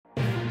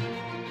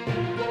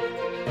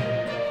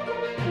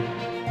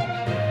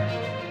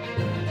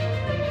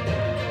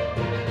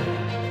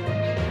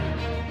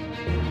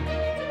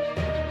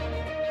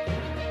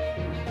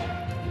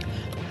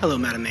Hello,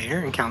 Madam Mayor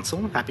and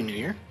Council. Happy New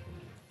Year.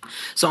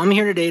 So I'm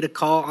here today to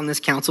call on this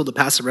council to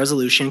pass a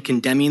resolution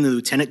condemning the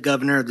Lieutenant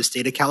Governor of the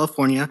state of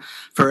California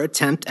for her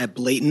attempt at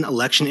blatant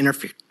election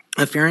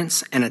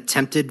interference and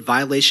attempted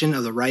violation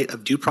of the right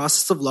of due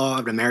process of law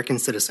of an American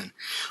citizen,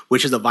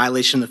 which is a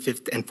violation of the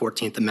 5th and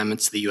 14th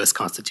Amendments to the U.S.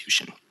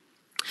 Constitution.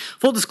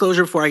 Full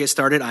disclosure before I get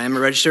started, I am a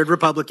registered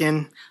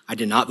Republican. I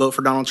did not vote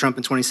for Donald Trump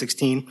in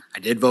 2016. I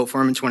did vote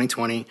for him in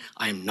 2020.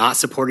 I am not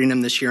supporting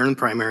him this year in the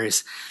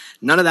primaries.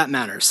 None of that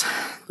matters.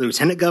 The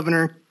Lieutenant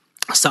Governor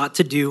sought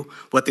to do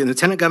what the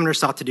Lieutenant Governor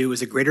sought to do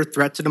was a greater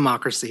threat to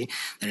democracy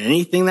than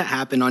anything that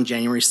happened on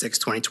January 6,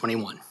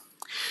 2021.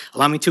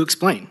 Allow me to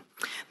explain.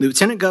 The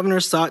Lieutenant Governor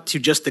sought to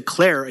just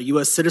declare a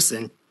U.S.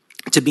 citizen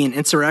to be an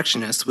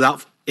insurrectionist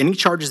without any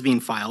charges being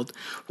filed,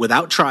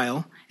 without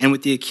trial, and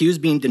with the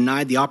accused being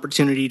denied the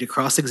opportunity to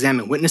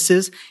cross-examine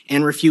witnesses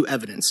and refute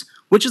evidence,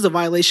 which is a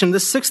violation of the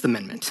 6th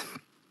Amendment.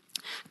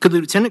 Could the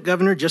Lieutenant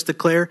Governor just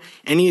declare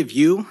any of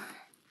you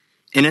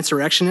an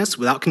insurrectionist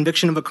without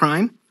conviction of a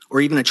crime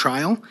or even a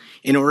trial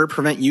in order to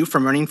prevent you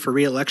from running for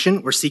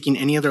re-election or seeking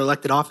any other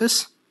elected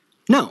office?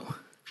 No.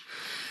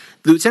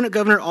 The Lieutenant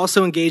Governor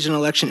also engaged in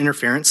election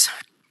interference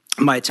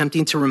by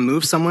attempting to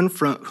remove someone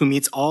who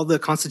meets all the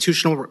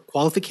constitutional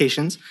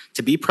qualifications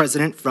to be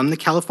president from the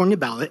California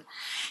ballot.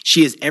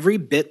 She is every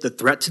bit the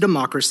threat to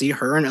democracy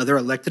her and other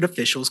elected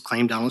officials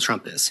claim Donald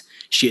Trump is.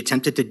 She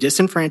attempted to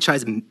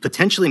disenfranchise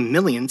potentially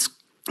millions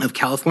of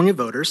California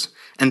voters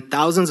and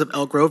thousands of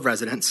Elk Grove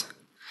residents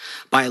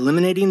by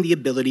eliminating the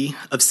ability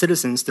of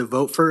citizens to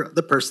vote for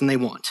the person they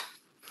want.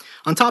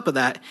 On top of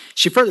that,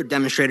 she further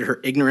demonstrated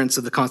her ignorance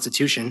of the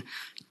Constitution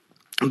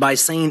by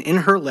saying in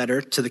her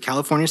letter to the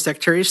California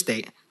Secretary of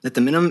State that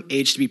the minimum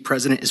age to be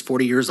president is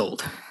 40 years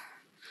old.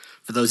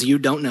 For those of you who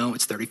don't know,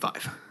 it's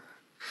 35.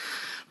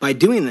 By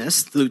doing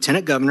this, the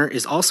Lieutenant Governor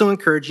is also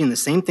encouraging the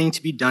same thing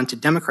to be done to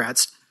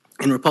Democrats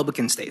in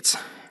Republican states.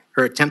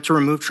 Her attempt to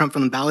remove Trump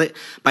from the ballot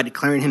by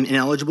declaring him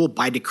ineligible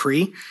by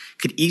decree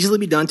could easily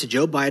be done to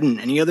Joe Biden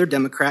and any other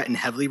Democrat in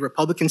heavily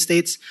Republican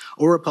states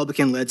or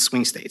Republican-led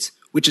swing states,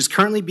 which is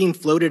currently being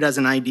floated as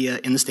an idea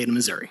in the state of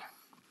Missouri.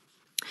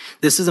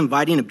 This is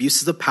inviting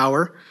abuses of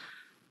power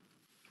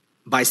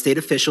by state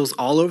officials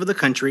all over the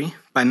country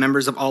by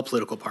members of all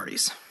political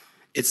parties.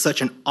 It's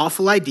such an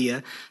awful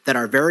idea that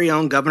our very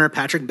own Governor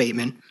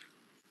Gavin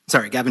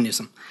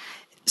Newsom,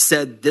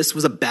 said this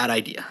was a bad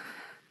idea.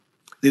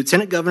 The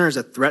Lieutenant Governor is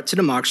a threat to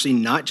democracy,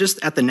 not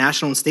just at the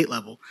national and state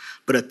level,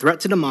 but a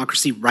threat to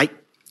democracy right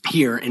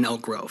here in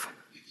Elk Grove.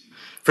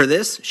 For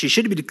this, she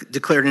should be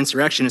declared an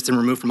insurrectionist and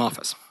removed from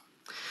office.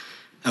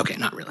 Okay,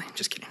 not really,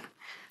 just kidding.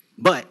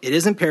 But it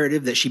is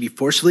imperative that she be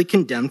forcefully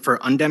condemned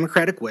for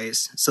undemocratic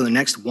ways so the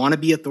next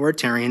wannabe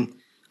authoritarian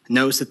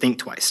knows to think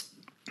twice.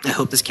 I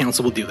hope this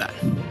council will do that.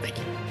 Thank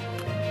you.